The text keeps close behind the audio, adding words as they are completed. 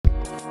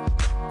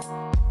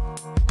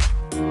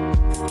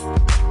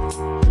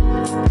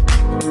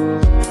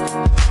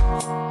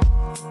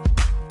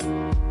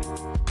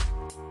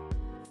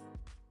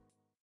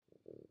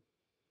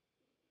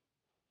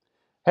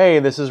Hey,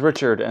 this is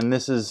Richard, and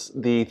this is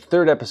the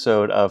third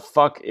episode of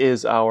Fuck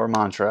is Our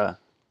Mantra.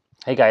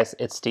 Hey guys,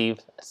 it's Steve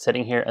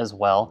sitting here as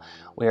well.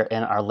 We're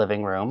in our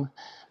living room.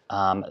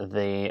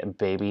 The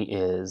baby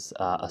is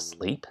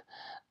asleep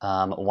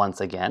once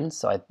again,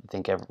 so I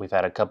think we've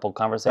had a couple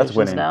conversations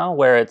winning. now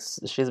where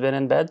she's been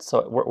in bed,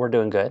 so we're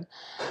doing good.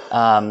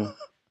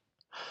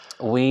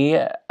 We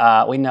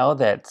know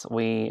that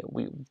we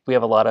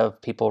have a lot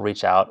of people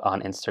reach out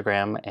on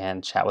Instagram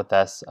and chat with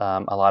us,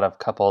 a lot of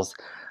couples,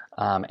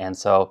 and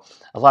so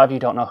a lot of you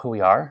don't know who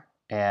we are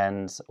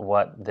and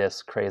what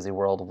this crazy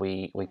world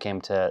we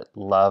came to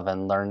love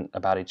and learn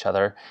about each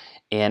other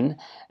in.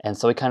 And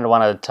so we kind of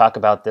want to talk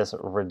about this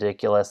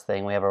ridiculous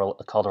thing we have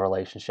called a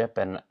relationship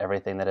and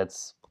everything that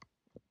it's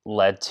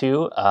led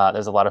to.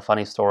 There's a lot of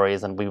funny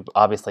stories, and we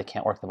obviously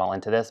can't work them all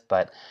into this,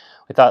 but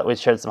we thought we'd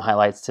share some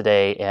highlights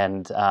today,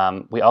 and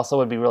we also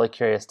would be really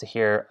curious to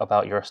hear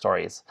about your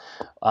stories.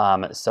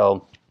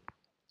 So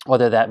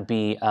whether that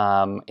be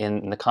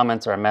in the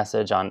comments or a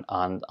message on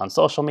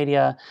social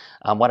media,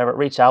 whatever,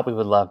 reach out. We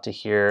would love to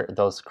hear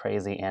those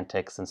crazy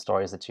antics and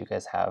stories that you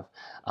guys have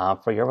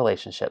for your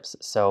relationships.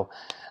 So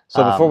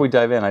before we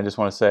dive in, I just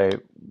want to say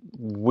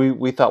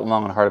we thought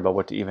long and hard about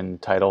what to even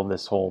title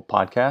this whole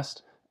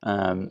podcast,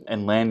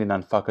 and landing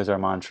on Fuck is Our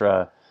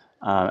Mantra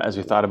as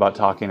we thought about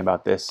talking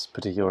about this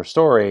particular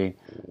story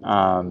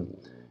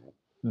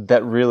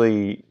that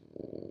really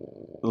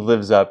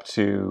lives up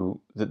to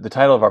the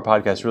title of our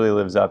podcast really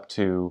lives up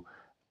to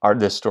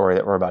this story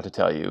that we're about to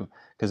tell you,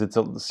 because it's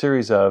a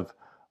series of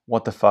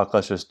what the fuck,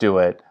 let's just do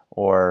it,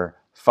 or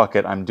fuck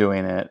it, I'm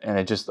doing it, and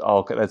it just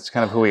that's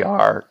kind of who we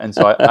are. And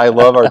so I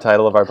love our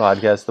title of our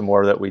podcast the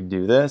more that we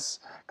do this,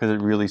 because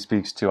it really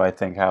speaks to, I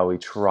think, how we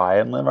try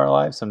and live our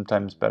lives,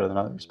 sometimes better than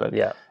others. But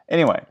yeah,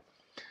 anyway,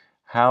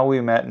 how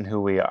we met and who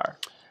we are.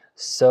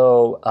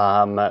 So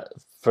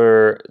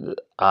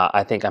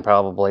I think I'm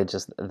probably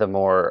just the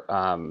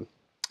more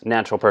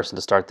natural person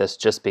to start this,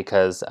 just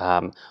because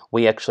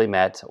we actually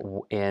met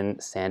in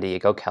San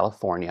Diego,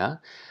 California.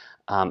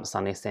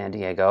 Sunny San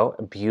Diego,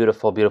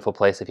 beautiful, beautiful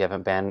place. If you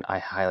haven't been, I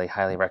highly,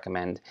 highly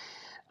recommend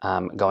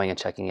going and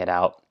checking it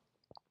out.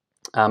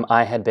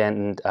 I had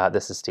been,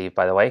 this is Steve,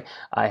 by the way,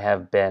 I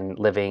have been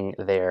living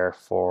there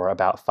for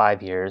about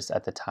 5 years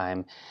at the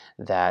time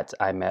that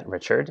I met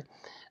Richard.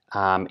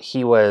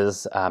 He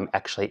was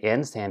actually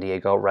in San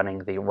Diego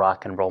running the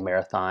Rock and Roll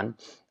Marathon.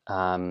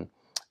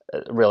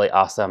 Really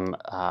awesome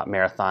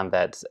marathon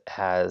that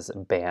has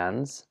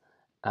bands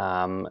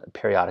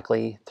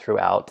periodically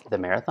throughout the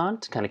marathon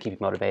to kind of keep you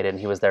motivated. And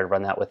he was there to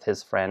run that with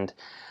his friend,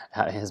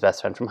 his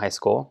best friend from high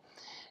school.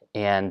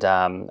 And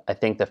I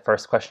think the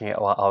first question you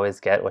always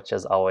get, which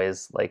is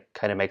always like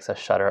kind of makes us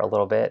shudder a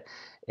little bit,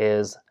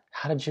 is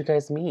how did you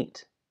guys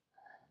meet?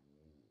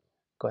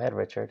 Go ahead,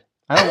 Richard.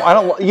 I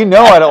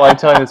don't like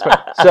telling this,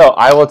 so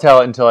I will tell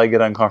it until I get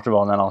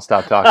uncomfortable, and then I'll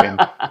stop talking,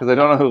 because I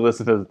don't know who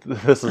listens to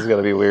this. This is going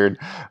to be weird.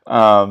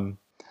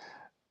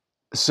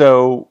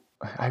 So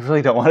I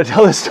really don't want to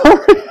tell this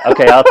story.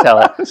 Okay, I'll tell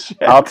it.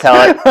 I'll tell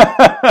it.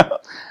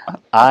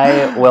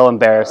 I will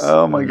embarrass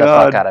the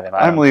fuck out of him.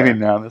 I'm leaving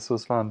now. This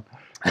was fun.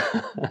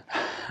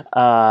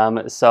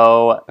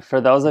 So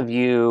for those of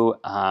you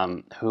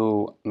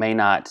who may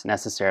not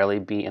necessarily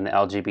be in the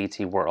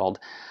LGBT world,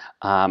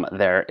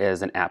 there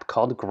is an app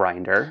called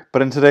Grindr.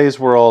 But in today's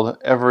world,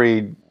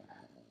 every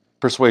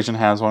persuasion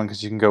has one,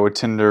 because you can go with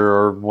Tinder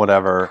or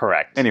whatever.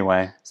 Correct.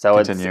 Anyway, so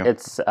continue.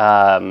 It's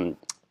at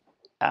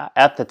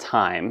the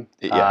time,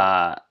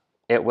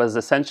 it was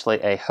essentially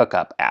a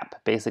hookup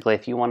app. Basically,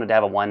 if you wanted to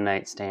have a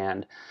one-night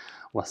stand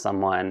with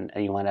someone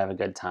and you wanted to have a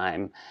good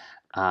time,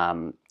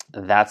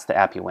 that's the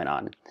app you went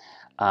on.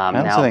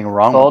 There's nothing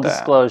wrong full with that.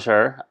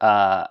 Disclosure,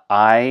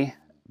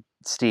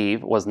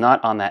 Steve, was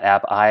not on that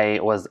app. I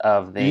was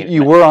of the...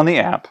 You were on the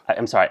app.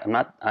 I'm sorry. I'm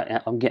not...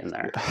 I'm getting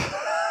there.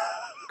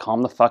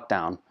 Calm the fuck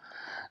down.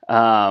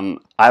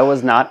 I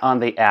was not on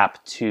the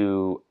app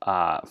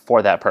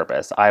for that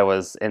purpose. I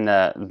was in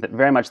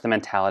very much the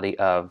mentality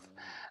of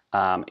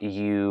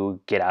you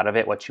get out of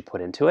it what you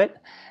put into it.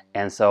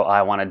 And so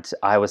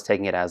I was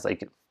taking it as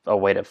like a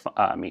way to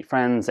meet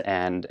friends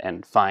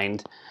and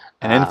find...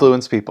 and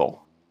influence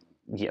people.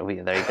 Yeah,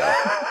 there you go.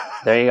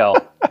 There you go.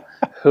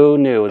 Who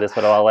knew this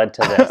would have all led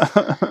to this?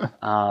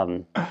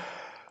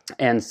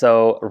 And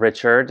so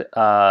Richard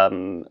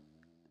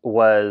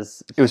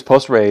was... It was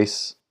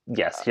post-race.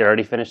 Yes, he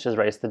already finished his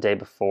race the day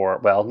before.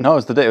 Well, no,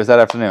 it was that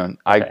afternoon.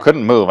 Okay. I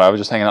couldn't move. I was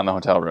just hanging out in the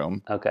hotel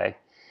room. Okay.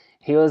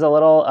 He was a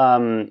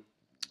little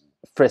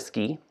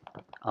frisky.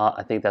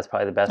 I think that's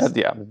probably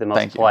the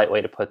most polite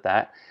way to put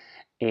that.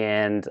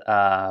 And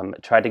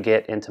tried to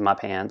get into my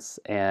pants.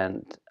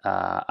 And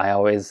I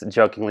always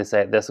jokingly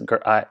say, this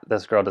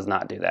girl does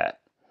not do that.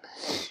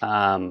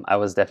 I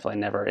was definitely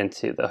never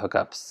into the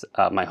hookups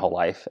my whole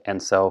life.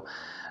 And so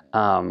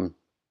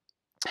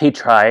he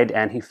tried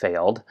and he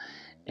failed.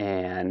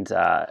 And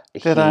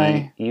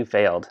you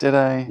failed. Did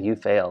I? You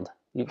failed.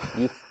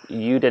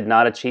 You did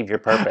not achieve your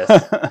purpose.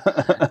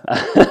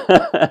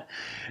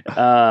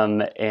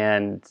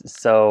 And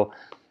so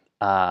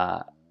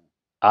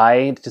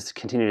I just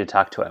continued to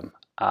talk to him.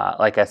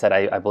 like I said,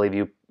 I believe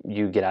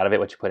you get out of it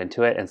what you put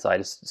into it, and so I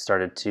just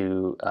started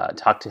to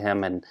talk to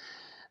him and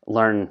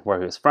learn where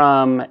he was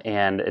from,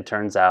 and it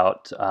turns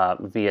out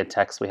via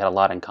text we had a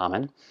lot in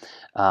common.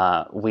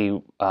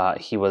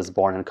 He was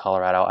born in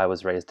Colorado. I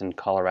was raised in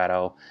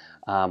Colorado.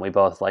 We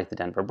both liked the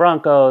Denver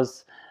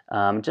Broncos.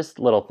 Just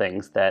little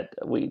things that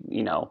we,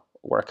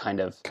 were kind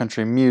of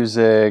country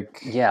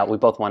music. Yeah, we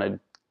both wanted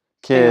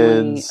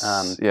kids.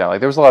 Family, yeah, like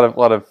there was a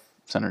lot of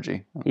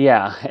synergy.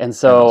 Yeah, and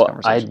so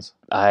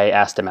I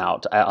asked him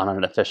out on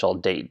an official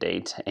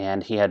date,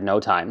 and he had no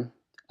time.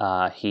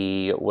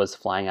 He was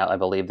flying out, I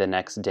believe, the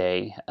next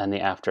day in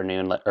the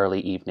afternoon,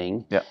 early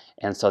evening. Yeah.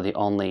 And so the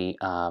only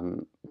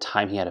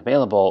time he had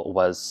available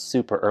was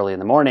super early in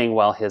the morning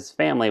while his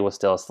family was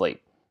still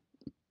asleep.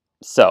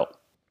 So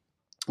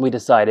we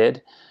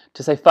decided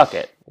to say, fuck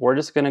it. We're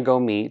just going to go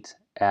meet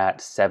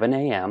at 7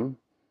 a.m.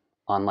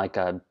 on like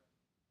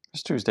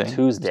it's Tuesday.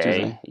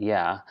 Tuesday.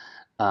 Yeah.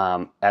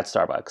 At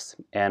Starbucks.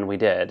 And we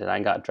did. And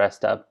I got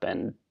dressed up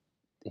and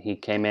he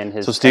came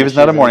in So Steve is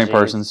not a morning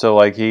person, so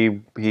like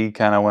he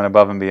kind of went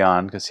above and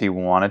beyond because he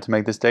wanted to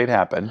make this date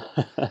happen.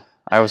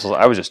 I was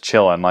just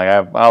chilling. Like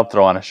I'll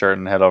throw on a shirt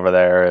and head over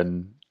there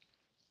and.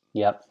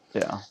 Yep.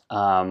 Yeah.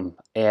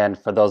 And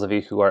for those of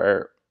you who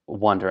are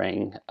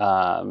wondering,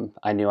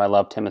 I knew I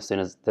loved him as soon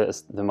as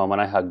the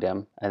moment I hugged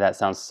him, and that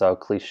sounds so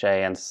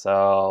cliche and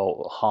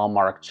so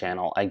Hallmark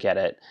Channel. I get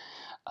it,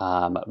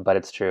 but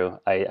it's true.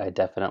 I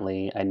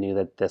definitely knew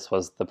that this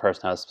was the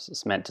person I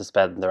was meant to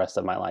spend the rest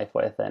of my life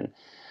with, and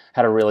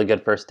had a really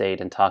good first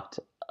date and talked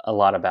a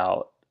lot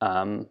about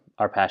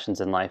our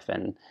passions in life,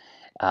 and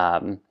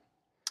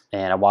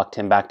I walked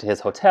him back to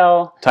his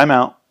hotel. Time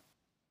out.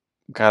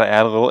 Got to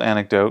add a little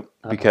anecdote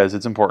because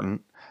it's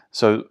important.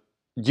 So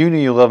you knew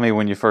you loved me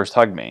when you first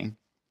hugged me.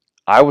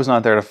 I was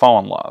not there to fall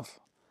in love.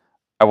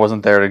 I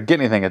wasn't there to get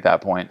anything at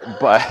that point,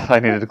 but I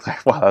needed to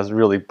clarify. Wow, that was a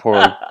really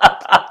poorly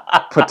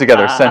put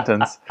together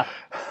sentence.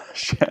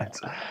 Shit.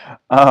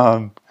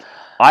 I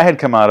had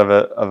come out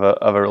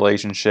of a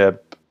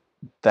relationship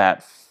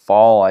that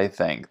fall, I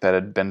think, that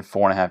had been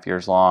 4.5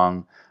 years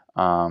long,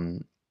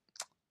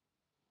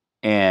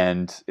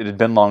 and it had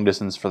been long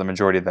distance for the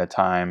majority of that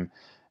time.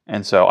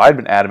 And so I'd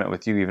been adamant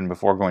with you even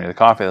before going to the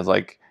coffee. I was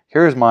like,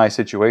 here's my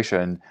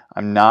situation.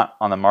 I'm not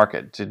on the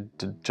market to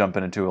jump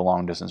into a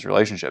long distance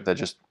relationship. That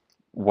just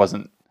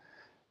wasn't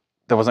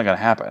going to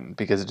happen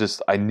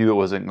because I knew it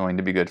wasn't going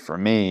to be good for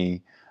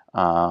me.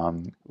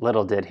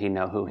 Little did he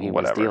know who he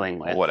was dealing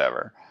with.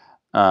 Whatever.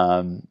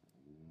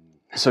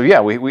 So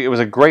yeah, it was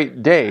a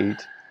great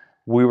date.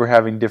 We were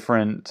having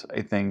different,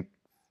 I think,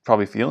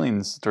 probably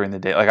feelings during the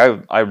day. Like I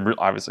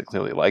obviously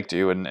clearly liked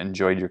you and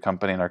enjoyed your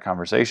company and our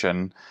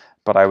conversation,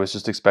 but I was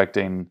just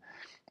expecting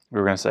we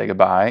were going to say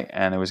goodbye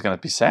and it was going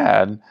to be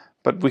sad.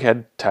 But we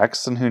had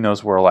texts and who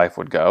knows where life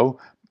would go.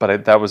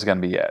 But that was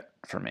going to be it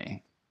for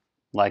me.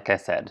 Like I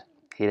said,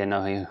 he didn't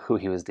know who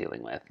he was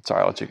dealing with. Sorry,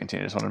 I'll let you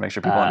continue. Just wanted to make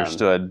sure people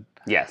understood.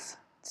 Yes.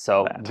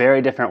 So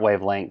very different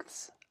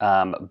wavelengths.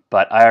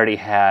 But I already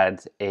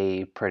had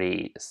a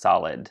pretty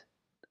solid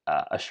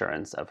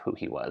assurance of who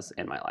he was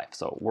in my life.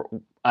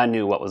 So I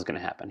knew what was going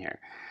to happen here.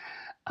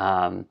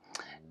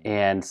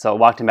 And so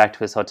walked him back to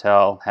his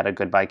hotel, had a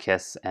goodbye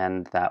kiss,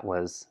 and that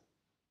was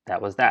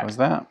that.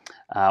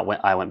 When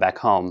I went back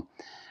home,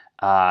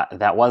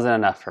 that wasn't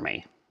enough for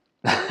me.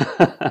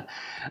 I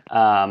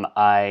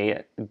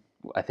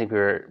think we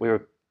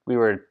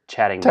were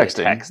chatting via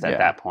text at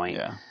that point.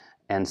 Yeah.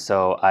 And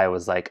so I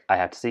was like, I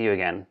have to see you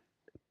again.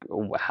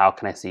 How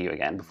can I see you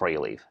again before you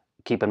leave?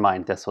 Keep in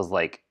mind, this was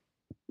like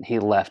he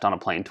left on a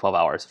plane 12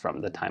 hours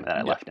from the time that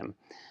I left him,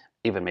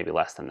 even maybe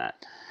less than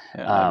that.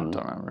 Yeah, I don't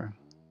remember.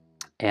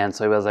 And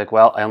so he was like,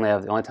 well,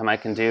 the only time I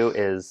can do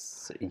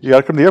is you got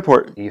to come to the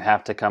airport. You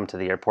have to come to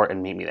the airport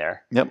and meet me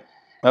there. Yep,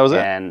 that was it.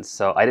 And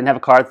so I didn't have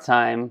a car at the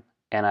time,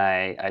 and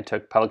I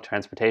took public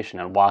transportation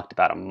and walked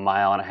about 1.5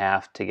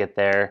 miles to get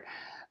there,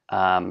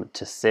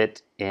 to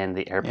sit in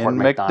the airport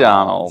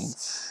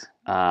McDonald's.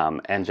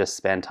 And just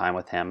spend time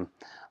with him.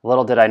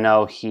 Little did I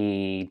know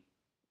he,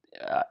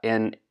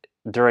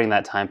 during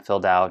that time,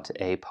 filled out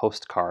a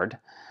postcard,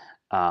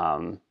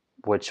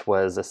 which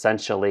was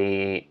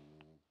essentially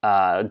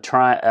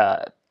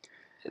the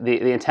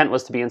intent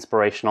was to be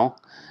inspirational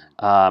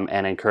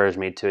and encourage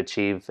me to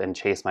achieve and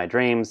chase my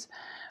dreams,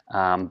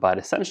 but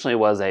essentially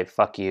was a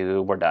 "fuck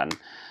you, we're done."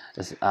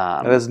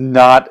 That is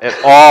not at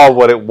all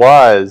what it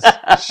was.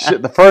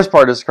 Shit, the first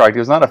part is correct. It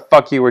was not a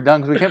 "fuck you, we're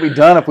done" because we can't be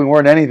done if we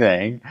weren't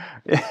anything.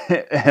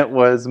 It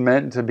was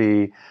meant to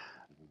be,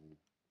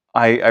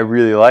 I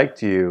really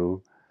liked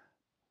you,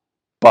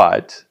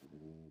 but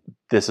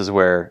this is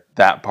where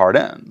that part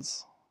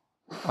ends.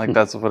 Like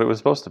that's what it was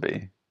supposed to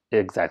be.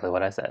 Exactly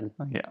what I said.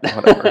 Yeah,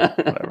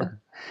 whatever.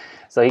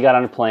 So he got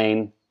on a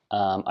plane.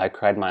 I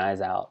cried my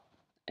eyes out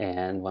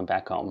and went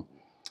back home,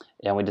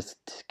 and we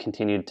just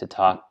continued to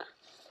talk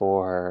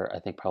for I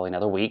think probably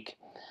another week.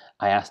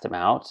 I asked him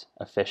out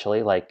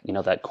officially, like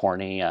that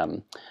corny,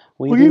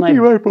 will you be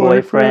my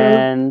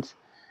boyfriend?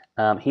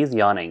 He's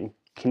yawning.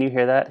 Can you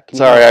hear that?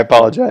 Sorry, I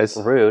apologize.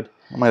 Rude.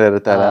 I might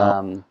edit that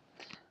out.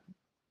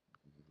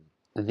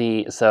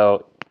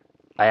 So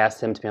I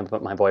asked him to be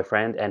my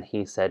boyfriend, and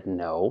he said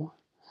no.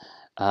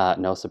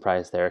 No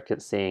surprise there,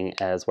 seeing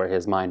as where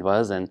his mind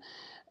was. And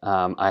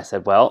I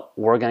said, well,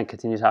 we're going to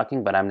continue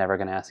talking, but I'm never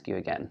going to ask you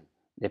again.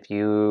 If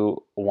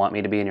you want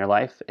me to be in your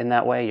life in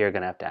that way, you're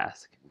going to have to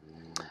ask.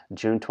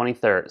 June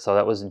 23rd. So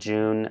that was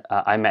June.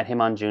 I met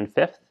him on June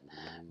 5th.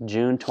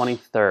 June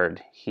 23rd,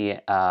 he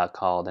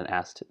called and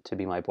asked to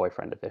be my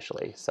boyfriend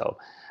officially. So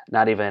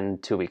not even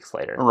 2 weeks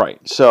later. Right.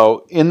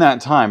 So in that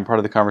time, part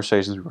of the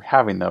conversations we were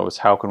having, though, was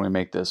how can we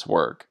make this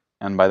work?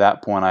 And by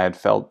that point, I had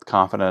felt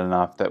confident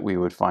enough that we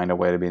would find a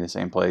way to be in the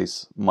same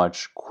place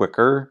much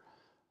quicker,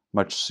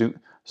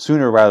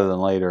 sooner rather than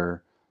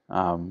later,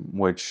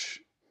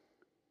 which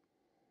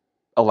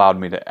allowed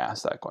me to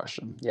ask that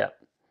question. Yeah.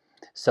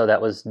 So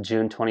that was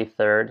June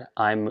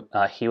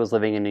 23rd. He was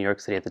living in New York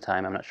City at the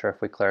time. I'm not sure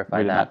if we clarified that.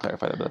 We did not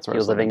clarify that, but that's where he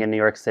was living in New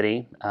York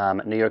City.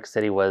 New York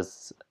City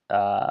was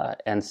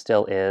and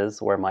still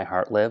is where my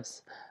heart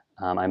lives.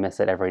 I miss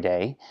it every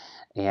day.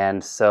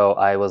 And so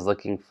I was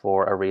looking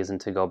for a reason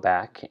to go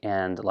back,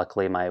 and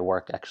luckily my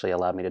work actually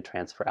allowed me to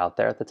transfer out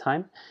there at the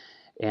time.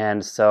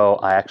 And so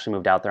I actually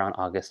moved out there on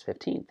August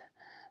 15th.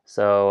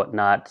 So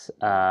not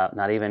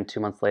even 2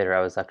 months later,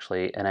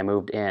 I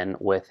moved in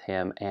with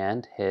him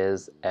and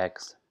his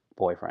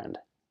ex-boyfriend.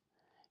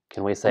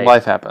 Can we say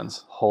life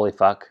happens? Holy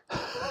fuck.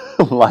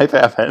 Life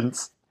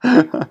happens.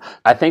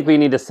 I think we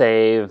need to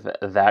save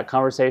that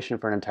conversation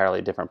for an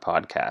entirely different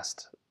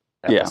podcast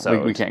episode.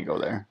 Yeah, we can't go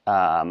there.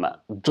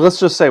 Let's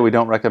just say we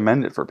don't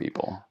recommend it for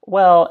people.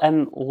 Well,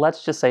 and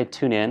let's just say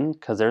tune in,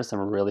 because there's some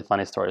really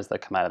funny stories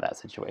that come out of that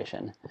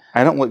situation.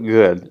 I don't look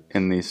good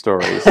in these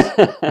stories.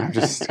 I'm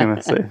just going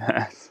to say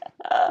that.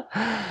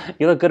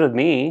 You look good with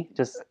me.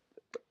 Just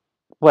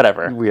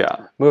whatever.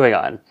 Yeah. Moving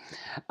on.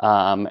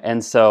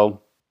 And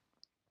so,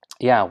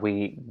 yeah,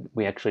 we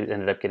actually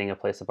ended up getting a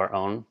place of our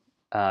own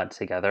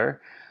together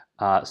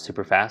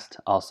super fast.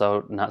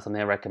 Also, not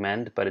something I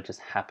recommend, but it just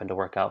happened to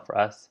work out for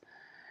us.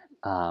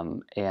 Yeah,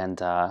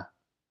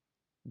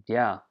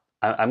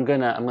 I'm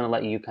gonna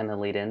let you kind of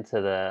lead into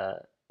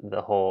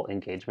the whole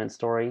engagement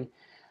story,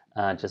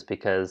 just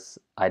because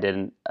I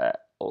didn't.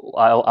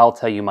 I'll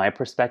tell you my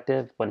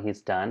perspective when he's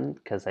done,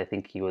 because I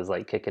think he was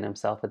like kicking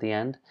himself at the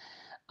end.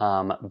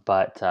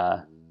 But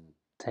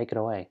take it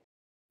away.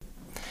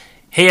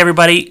 Hey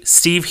everybody,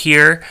 Steve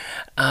here.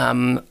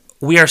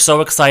 We are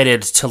so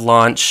excited to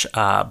launch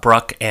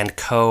Bruck &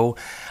 Co.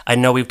 I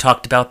know we've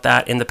talked about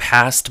that in the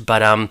past,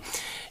 but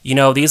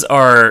these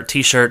are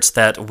t-shirts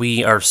that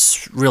we are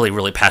really,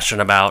 really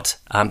passionate about.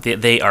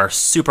 They are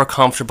super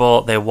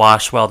comfortable, they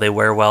wash well, they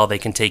wear well, they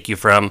can take you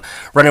from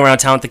running around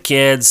town with the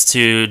kids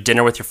to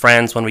dinner with your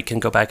friends when we can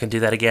go back and do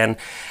that again.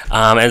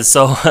 And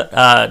so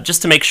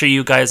just to make sure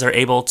you guys are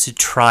able to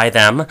try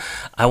them,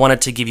 I wanted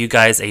to give you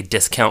guys a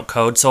discount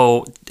code.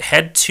 So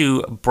head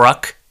to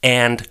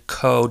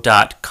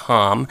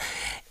bruckandco.com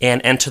and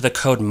enter the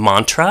code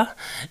MANTRA,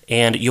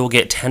 and you'll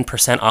get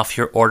 10% off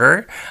your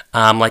order.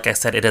 Like I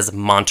said, it is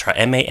MANTRA,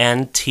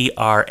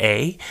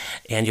 M-A-N-T-R-A,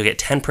 and you'll get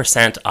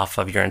 10% off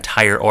of your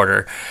entire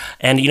order.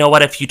 And you know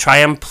what? If you try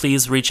them,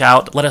 please reach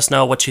out. Let us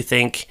know what you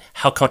think,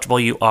 how comfortable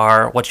you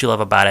are, what you love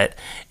about it,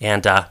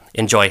 and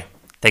enjoy.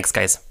 Thanks,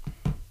 guys.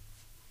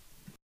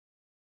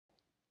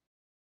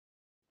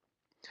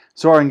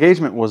 So our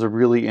engagement was a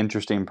really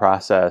interesting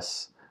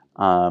process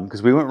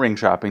because we went ring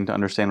shopping to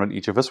understand what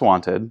each of us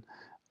wanted.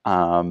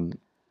 And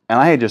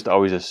I had just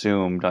always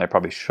assumed, and I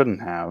probably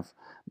shouldn't have,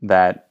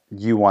 that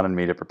you wanted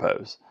me to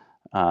propose.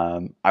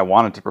 I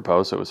wanted to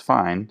propose, so it was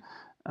fine.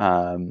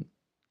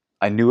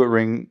 I knew what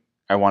ring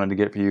I wanted to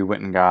get for you,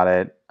 went and got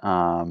it,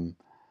 and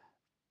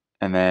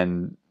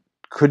then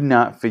could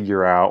not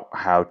figure out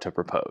how to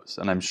propose.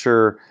 And I'm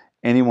sure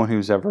anyone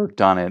who's ever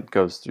done it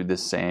goes through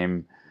this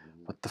same,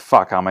 what the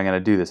fuck, how am I going to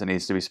do this? It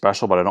needs to be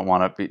special, but I don't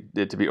want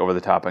it to be over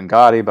the top and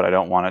gaudy, but I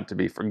don't want it to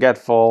be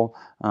forgetful.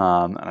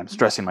 And I'm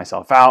stressing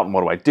myself out, and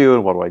what do I do,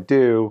 and what do I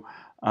do?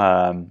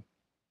 And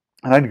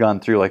I'd gone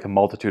through like a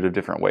multitude of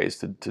different ways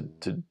to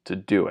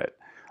do it.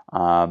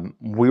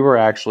 We were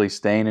actually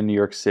staying in New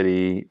York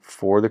City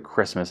for the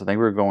Christmas. I think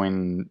we were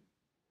going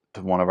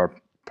to one of our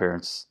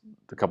parents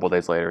a couple of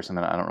days later or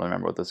something. I don't really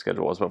remember what the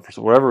schedule was, but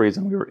for whatever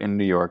reason, we were in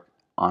New York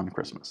on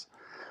Christmas.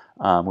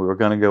 We were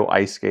going to go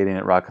ice skating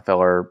at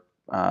Rockefeller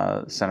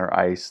Center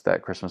Ice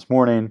that Christmas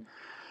morning.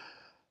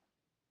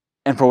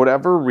 And for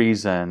whatever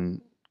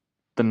reason,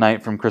 the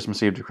night from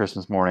Christmas Eve to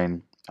Christmas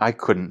morning, I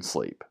couldn't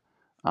sleep.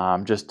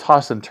 Just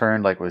tossed and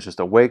turned, like was just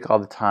awake all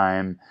the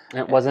time.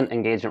 It wasn't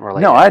engagement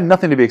related. No, I had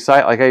nothing to be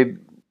excited. Like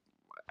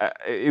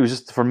it was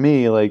just for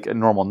me like a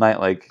normal night.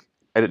 Like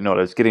I didn't know what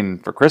I was getting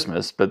for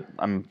Christmas, but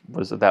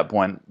was at that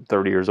point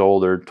 30 years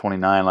old or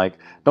 29. Like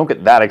don't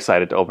get that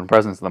excited to open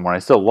presents in the morning.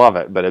 I still love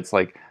it, but it's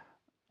like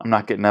I'm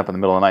not getting up in the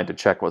middle of the night to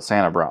check what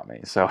Santa brought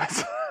me. So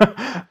it's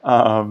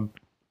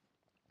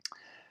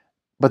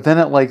but then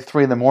at like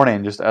 3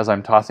 a.m, just as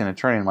I'm tossing and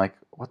turning, I'm like,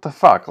 what the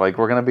fuck? Like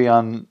we're gonna be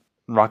on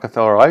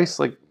Rockefeller Ice,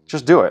 like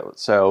just do it.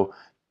 So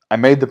I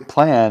made the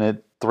plan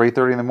at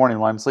 3:30 in the morning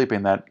while I'm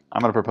sleeping that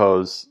I'm going to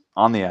propose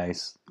on the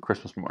ice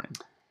Christmas morning.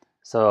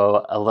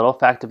 So a little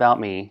fact about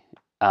me,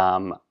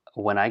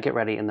 when I get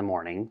ready in the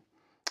morning,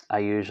 I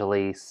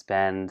usually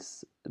spend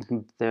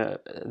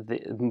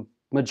the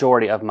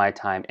majority of my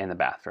time in the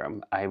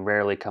bathroom. I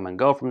rarely come and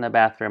go from the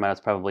bathroom. And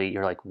it's probably,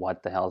 you're like,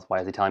 what the hell? Why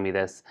is he telling me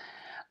this?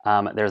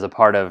 There's a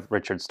part of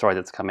Richard's story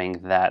that's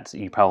coming that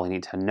you probably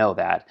need to know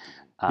that.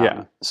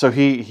 Yeah. So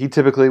he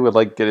typically would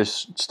like get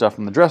his stuff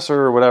from the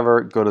dresser or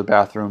whatever, go to the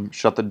bathroom,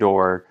 shut the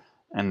door,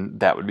 and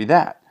that would be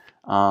that.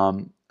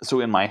 So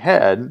in my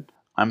head,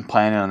 I'm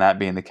planning on that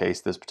being the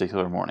case this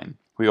particular morning.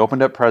 We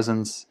opened up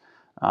presents,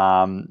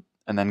 and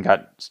then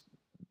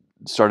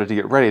started to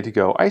get ready to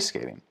go ice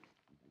skating.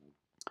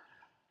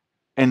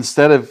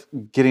 Instead of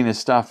getting his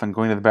stuff and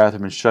going to the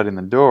bathroom and shutting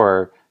the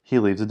door, he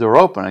leaves the door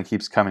open and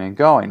keeps coming and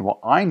going. Well,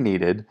 I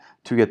needed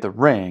to get the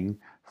ring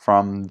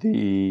from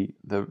the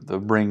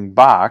ring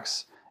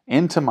box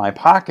into my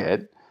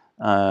pocket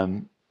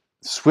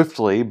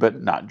swiftly,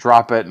 but not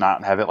drop it,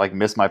 not have it like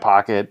miss my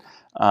pocket,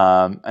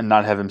 and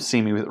not have him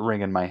see me with the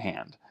ring in my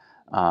hand.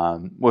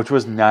 Which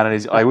was not an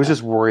easy. I was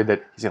just worried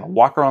that he's gonna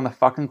walk around the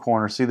fucking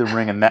corner, see the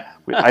ring, and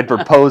I'd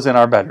propose in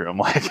our bedroom.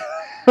 Like,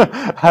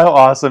 how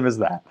awesome is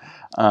that?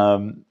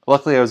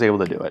 Luckily, I was able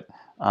to do it.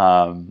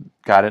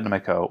 Got it into my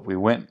coat. We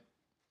went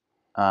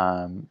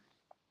to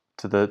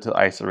the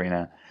ice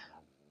arena.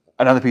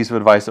 Another piece of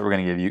advice that we're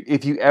going to give you: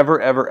 if you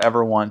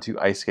ever want to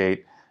ice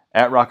skate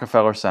at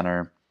Rockefeller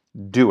Center,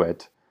 do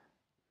it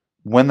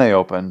when they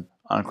open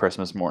on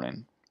Christmas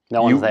morning.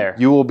 No one's there.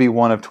 You will be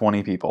one of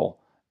 20 people,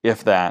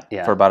 if that,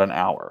 for about an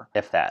hour.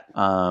 If that.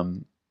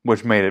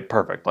 Which made it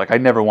perfect. Like, I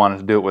never wanted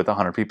to do it with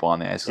 100 people on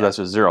the ice, because that's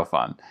just zero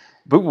fun.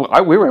 But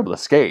we were able to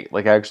skate,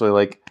 like actually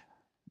like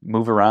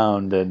move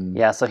around and.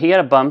 Yeah, so he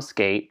had a bum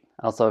skate.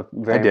 Also,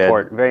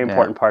 very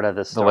important part of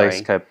this story. The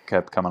lace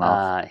kept coming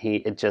off.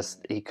 He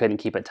couldn't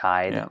keep it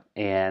tied,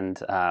 and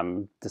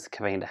just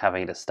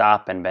having to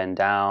stop and bend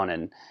down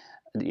and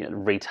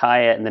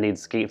retie it, and then he'd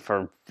skate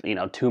for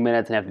 2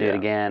 minutes and have to do it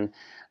again.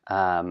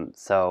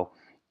 So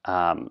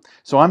I'm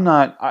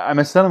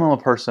a sentimental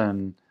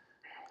person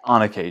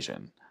on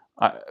occasion,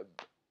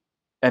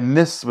 and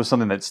this was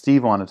something that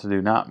Steve wanted to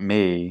do, not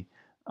me.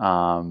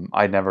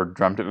 I never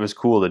dreamt it was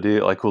cool to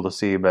do, like cool to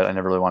see, but I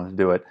never really wanted to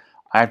do it.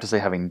 I have to say,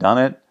 having done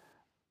it,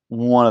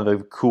 one of the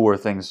cooler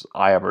things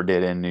I ever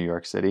did in New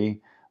York City.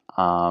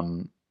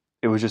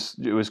 It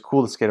was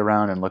cool to skate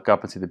around and look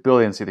up and see the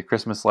building and see the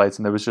Christmas lights,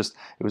 and it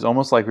was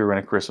almost like we were in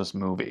a Christmas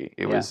movie.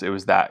 It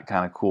was that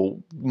kind of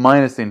cool,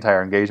 minus the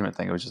entire engagement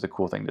thing. It was just a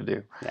cool thing to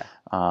do. Yeah.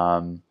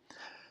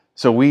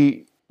 So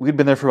we'd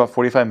been there for about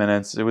 45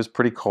 minutes. It was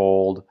pretty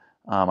cold.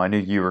 I knew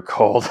you were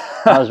cold.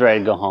 I was ready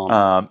to go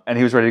home. And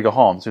he was ready to go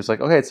home. So he was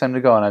like, okay, it's time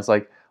to go. And I was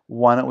like,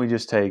 why don't we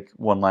just take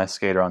one last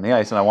skater on the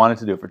ice? And I wanted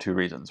to do it for two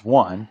reasons.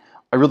 One,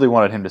 I really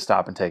wanted him to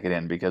stop and take it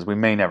in, because we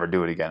may never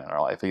do it again in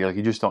our life. Like,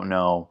 you just don't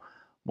know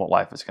what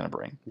life is going to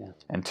bring. Yeah.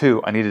 And two,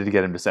 I needed to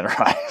get him to center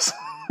ice.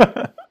 Do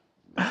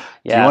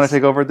you want to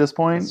take over at this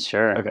point?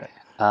 Sure. Okay.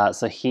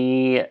 So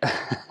he,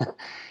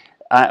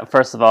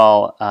 first of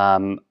all,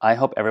 I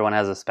hope everyone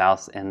has a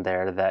spouse in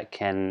there that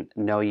can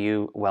know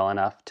you well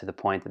enough to the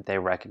point that they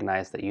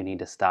recognize that you need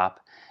to stop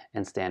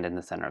and stand in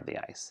the center of the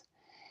ice.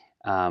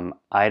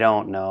 I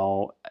don't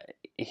know.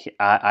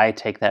 I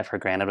take that for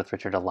granted with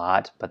Richard a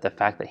lot, but the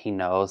fact that he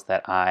knows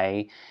that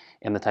I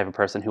am the type of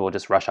person who will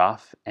just rush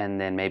off and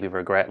then maybe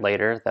regret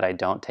later that I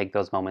don't take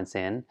those moments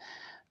in,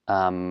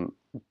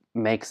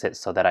 makes it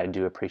so that I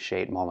do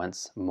appreciate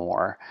moments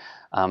more.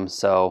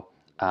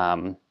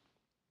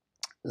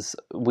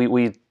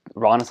 We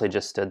honestly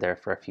just stood there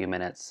for a few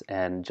minutes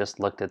and just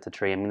looked at the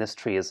tree. I mean, this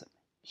tree is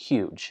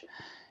huge.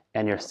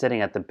 And you're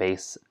sitting at the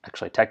base,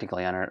 actually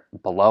technically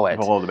below it.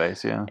 Below the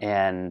base, yeah.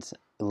 And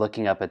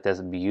looking up at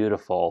this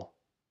beautiful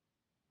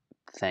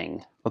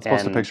thing. Let's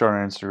post a picture on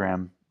our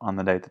Instagram on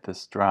the date that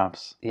this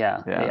drops.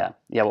 Yeah.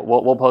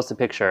 We'll post a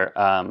picture.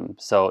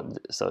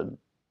 So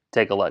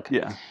take a look.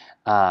 Yeah.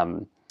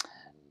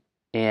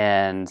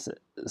 And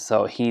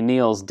so he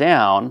kneels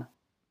down,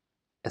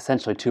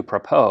 essentially to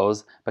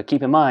propose. But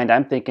keep in mind,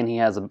 I'm thinking he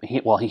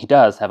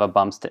does have a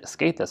bum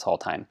skate this whole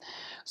time.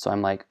 So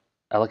I'm like,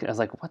 I was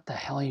like, what the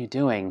hell are you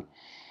doing?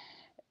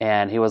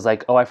 And he was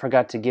like, oh, I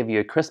forgot to give you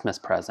a Christmas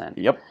present.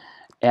 Yep.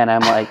 And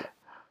I'm like,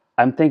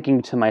 I'm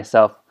thinking to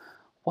myself,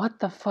 what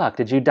the fuck?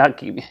 Did you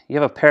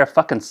have a pair of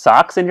fucking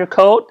socks in your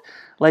coat?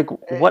 Like,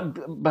 what?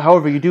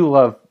 However, you do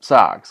love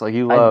socks. Like,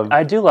 you love...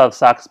 I do love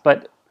socks,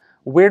 but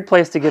weird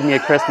place to give me a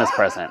Christmas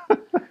present.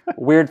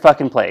 Weird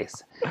fucking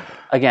place.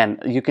 Again,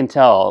 you can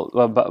tell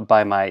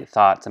by my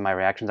thoughts and my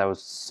reactions, I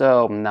was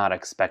so not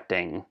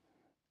expecting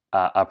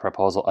a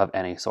proposal of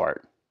any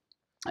sort.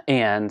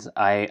 And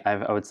I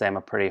would say I'm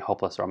a pretty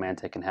hopeless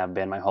romantic and have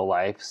been my whole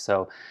life.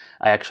 So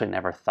I actually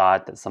never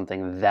thought that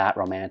something that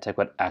romantic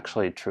would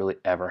actually truly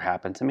ever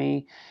happen to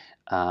me.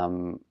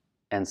 And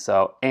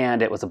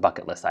it was a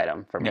bucket list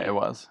item for me. Yeah, it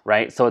was.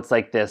 Right? So it's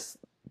like this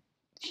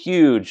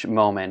huge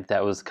moment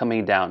that was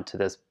coming down to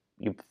this,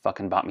 you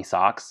fucking bought me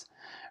socks,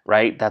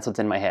 right? That's what's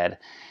in my head.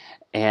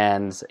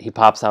 And he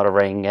pops out a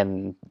ring,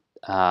 and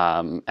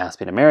asked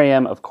me to marry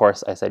him. Of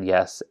course, I said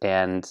yes,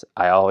 and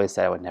I always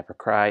said I would never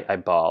cry. I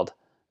bawled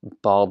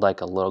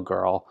like a little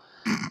girl.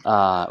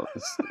 Uh,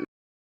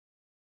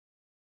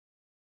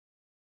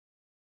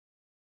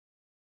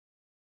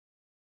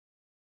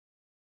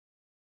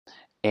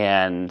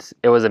 and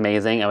it was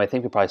amazing. And I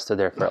think we probably stood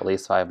there for at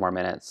least 5 more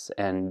minutes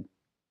and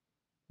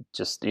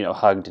just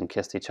hugged and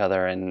kissed each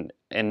other and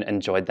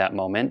enjoyed that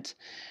moment.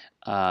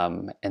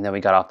 And then we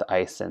got off the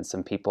ice, and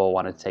some people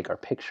wanted to take our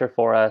picture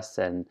for us,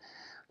 and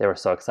they were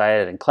so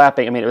excited and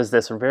clapping. I mean, it was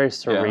this very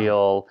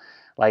surreal,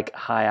 like,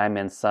 hi, I'm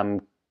in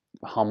some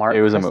Hallmark.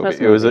 It was Christmas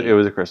a movie. It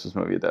was a Christmas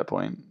movie at that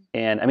point.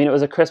 And I mean, it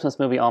was a Christmas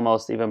movie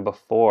almost even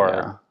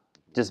before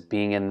just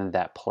being in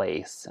that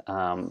place.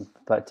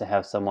 But to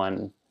have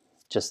someone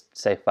just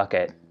say "fuck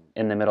it"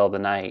 in the middle of the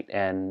night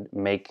and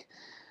make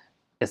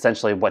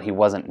essentially what he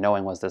wasn't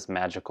knowing was this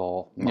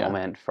magical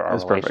moment for our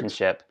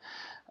relationship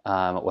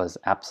was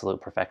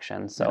absolute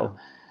perfection. So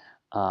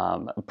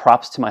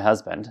props to my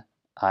husband.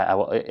 I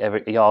will,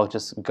 y'all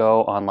just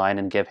go online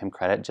and give him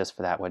credit just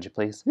for that, would you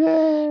please?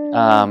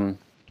 Yay!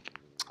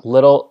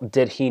 Little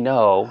did he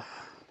know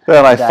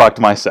that I fucked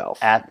myself.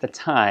 At the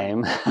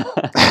time,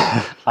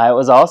 I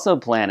was also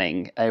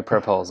planning a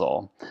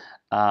proposal.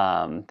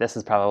 This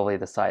is probably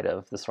the side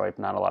of the story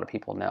not a lot of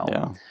people know.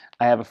 Yeah.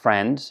 I have a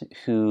friend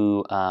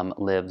who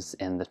lives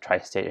in the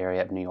tri-state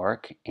area of New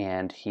York,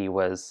 and she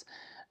was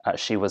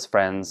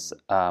friends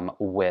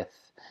with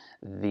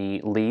the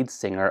lead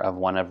singer of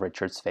one of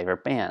Richard's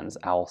favorite bands,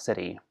 Owl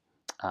City.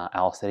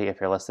 Owl City, if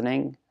you're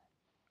listening,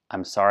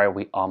 I'm sorry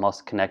we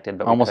almost connected,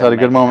 but almost had a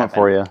good moment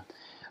for you.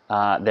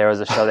 There was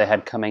a show they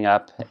had coming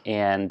up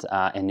and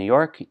in New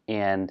York,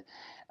 and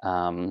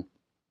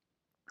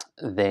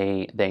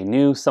they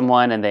knew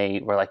someone, and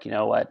they were like, you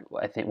know what?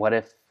 What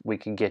if we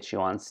could get you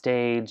on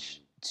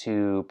stage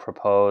to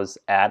propose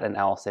at an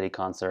Owl City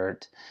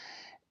concert?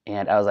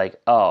 And I was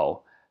like,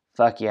 oh,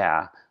 fuck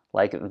yeah.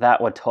 Like,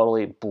 that would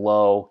totally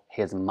blow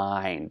his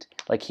mind.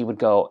 Like, he would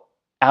go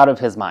out of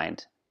his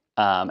mind.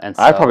 And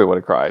so I probably would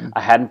have cried.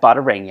 I hadn't bought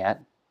a ring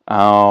yet.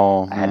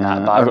 Oh, I had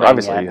not bought a ring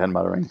obviously yet. You hadn't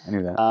bought a ring. I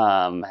knew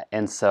that.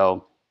 And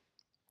so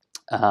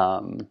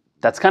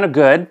that's kind of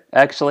good,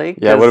 actually.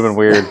 Yeah, it would have been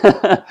weird.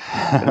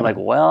 I'm like,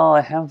 well,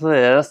 I have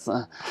this.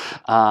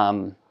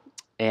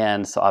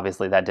 And so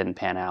obviously that didn't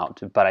pan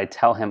out. But I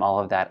tell him all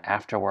of that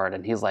afterward,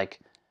 and he's like,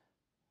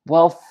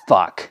 well,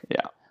 fuck.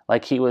 Yeah.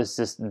 Like, he was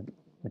just,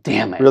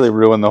 damn it. Really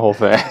ruined the whole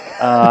thing.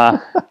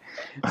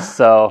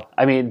 So,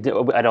 I mean,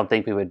 I don't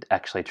think we would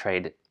actually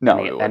trade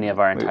any of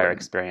our entire wouldn't.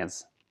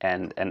 experience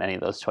and any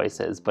of those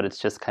choices. But it's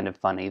just kind of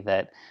funny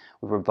that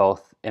we were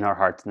both in our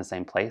hearts in the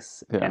same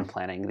place and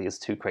planning these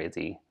two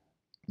crazy.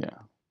 Yeah.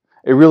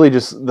 It really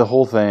just, the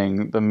whole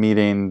thing, the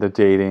meeting, the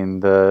dating,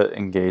 the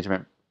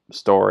engagement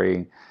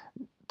story,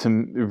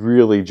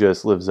 really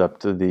just lives up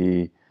to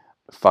the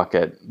fuck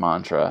it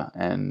mantra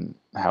and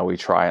how we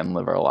try and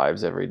live our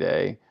lives every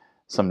day.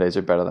 Some days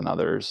are better than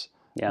others.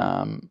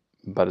 Yeah.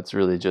 But it's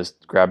really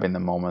just grabbing the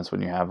moments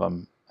when you have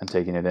them and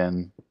taking it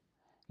in.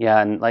 Yeah,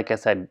 and like I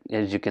said,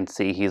 as you can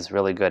see, he's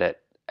really good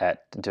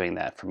at doing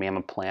that. For me, I'm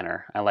a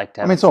planner. I like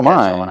to have a so am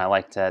I. schedule, and I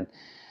like to,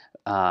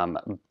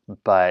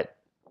 but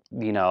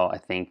I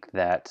think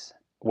that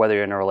whether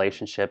you're in a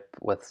relationship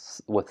with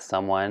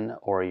someone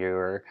or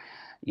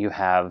you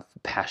have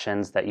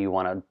passions that you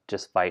want to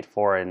just fight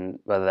for, and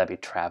whether that be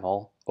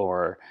travel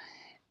or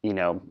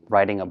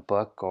writing a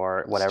book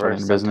or whatever,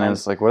 starting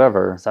business, like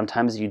whatever.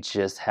 Sometimes you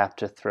just have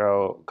to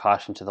throw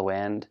caution to the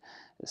wind,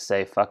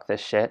 say fuck this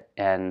shit,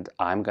 and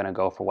I'm gonna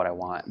go for what I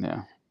want.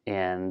 Yeah.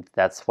 And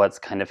that's what's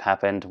kind of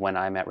happened when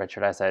I met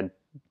Richard. I said,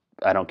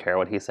 I don't care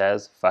what he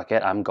says, fuck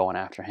it, I'm going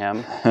after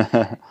him.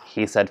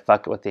 He said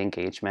fuck it with the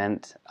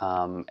engagement,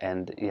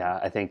 and yeah,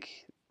 I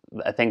think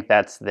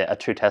that's a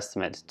true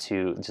testament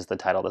to just the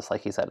title. This,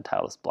 like he said, the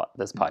title of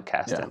this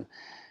podcast,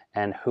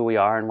 and who we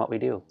are and what we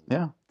do.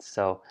 Yeah.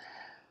 So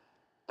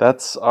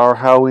that's our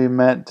how we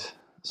met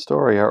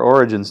story, our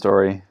origin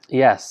story.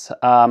 Yes.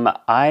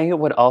 I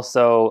would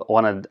also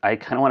I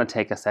kind of want to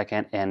take a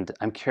second, and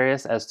I'm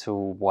curious as to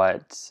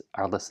what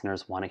our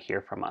listeners want to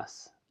hear from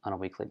us on a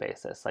weekly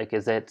basis. Like,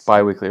 is it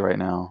bi-weekly right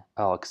now?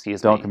 Oh,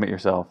 excuse me. Don't commit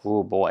yourself.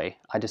 Oh boy,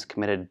 I just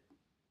committed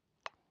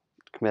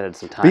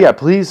some time. But yeah,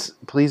 please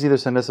either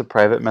send us a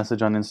private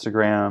message on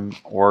Instagram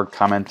or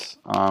comment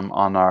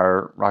on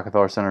our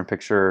Rockefeller Center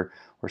picture,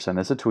 or send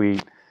us a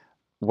tweet.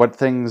 What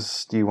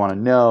things do you want to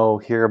know,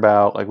 hear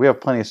about? Like, we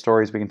have plenty of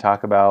stories we can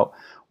talk about.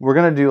 We're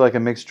going to do like a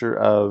mixture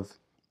of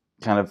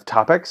kind of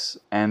topics,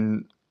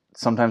 and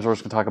sometimes we're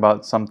just going to talk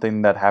about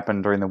something that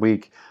happened during the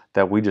week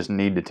that we just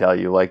need to tell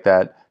you. Like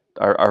that,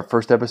 our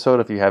first episode,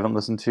 if you haven't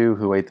listened to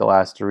Who Ate the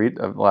Last of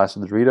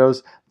the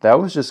Doritos, that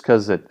was just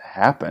because it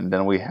happened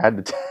and we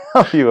had to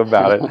tell you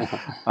about it.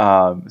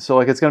 So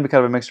like, it's going to be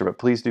kind of a mixture, but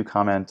please do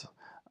comment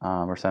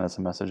or send us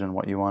a message on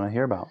what you want to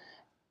hear about.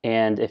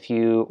 And if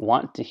you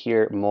want to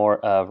hear more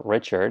of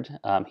Richard,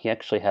 he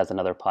actually has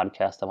another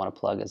podcast I want to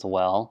plug as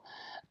well.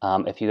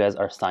 If you guys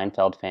are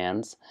Seinfeld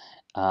fans,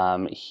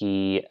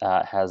 He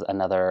has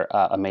another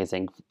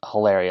amazing,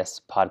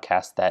 hilarious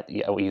podcast that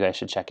you guys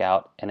should check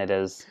out, and it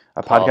is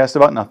A called- podcast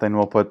about nothing.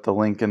 We'll put the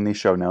link in the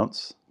show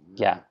notes.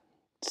 Yeah,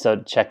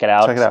 so check it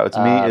out. Check it out. It's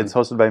me. It's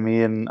hosted by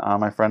me and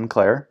my friend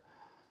Claire.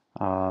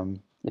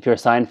 If you're a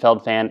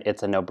Seinfeld fan,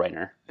 it's a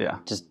no-brainer. Yeah.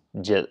 Just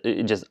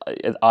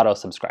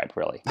auto-subscribe,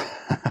 really.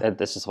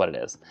 That's just what it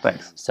is.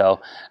 Thanks. So,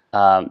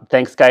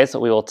 thanks, guys.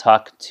 We will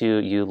talk to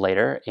you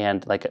later.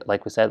 And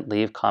like we said,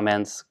 leave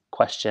comments,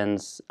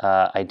 questions,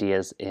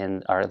 ideas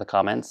in the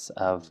comments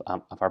of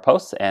our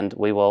posts, and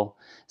we will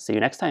see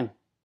you next time.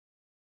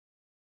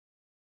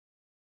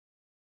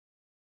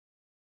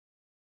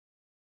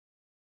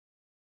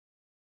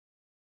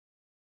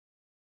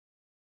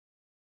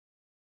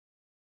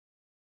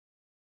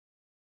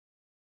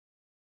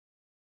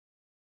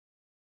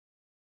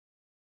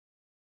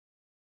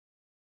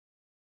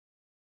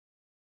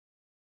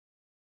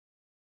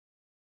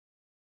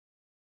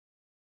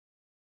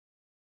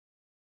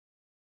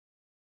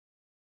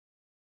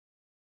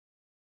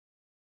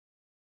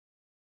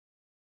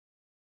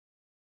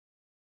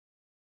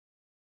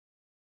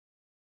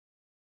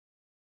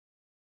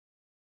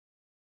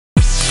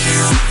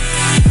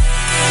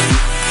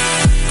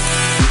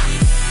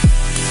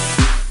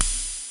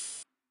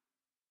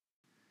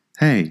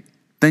 Hey,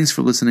 thanks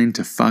for listening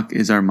to Fuck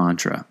is Our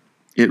Mantra.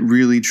 It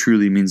really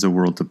truly means the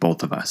world to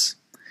both of us.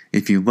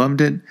 If you loved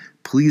it,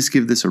 please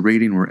give this a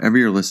rating wherever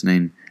you're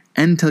listening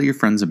and tell your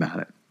friends about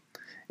it.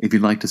 If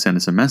you'd like to send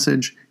us a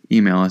message,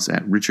 email us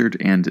at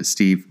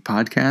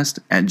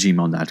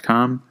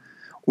richardandstevepodcast@gmail.com,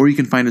 or you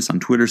can find us on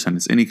Twitter, send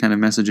us any kind of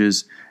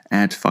messages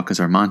at Fuck is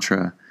Our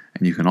Mantra,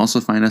 and you can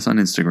also find us on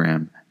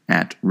Instagram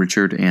at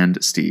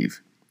richardandsteve.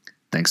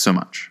 Thanks so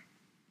much.